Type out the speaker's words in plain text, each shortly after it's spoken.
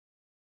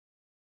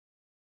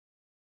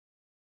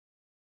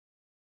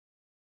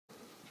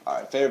All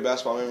right, favorite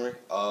basketball memory?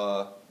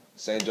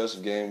 St.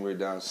 Joseph game. We were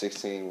down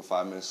 16 with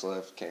 5 minutes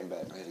left. Came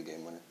back. I hit a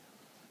game winner.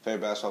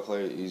 Favorite basketball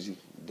player? Easy.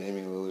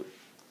 Damian Lillard.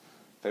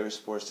 Favorite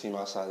sports team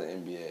outside the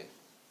NBA?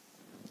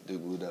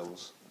 Duke Blue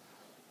Devils.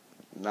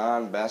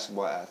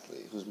 Non-basketball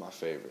athlete. Who's my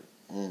favorite?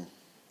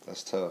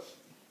 That's tough.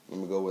 Let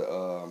me go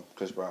with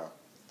Chris Brown.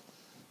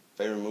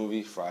 Favorite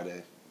movie?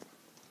 Friday.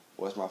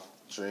 What's my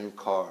dream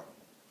car?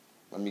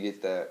 Let me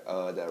get that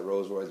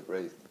Rolls Royce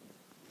Wraith.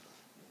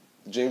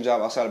 Dream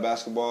job outside of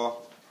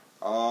basketball?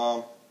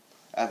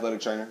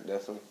 Athletic trainer,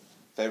 definitely.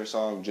 Favorite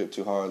song? Drip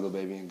Too Hard, Lil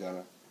Baby and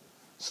Gunna.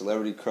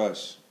 Celebrity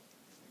crush?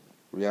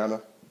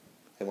 Rihanna.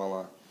 Hit my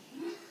line.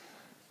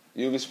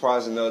 You'll be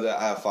surprised to know that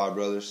I have 5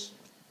 brothers.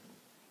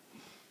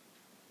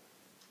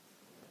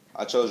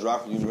 I chose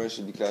Rockford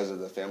University because of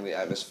the family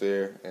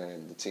atmosphere,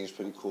 and the team's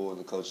pretty cool, and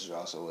the coaches are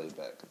also laid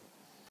back.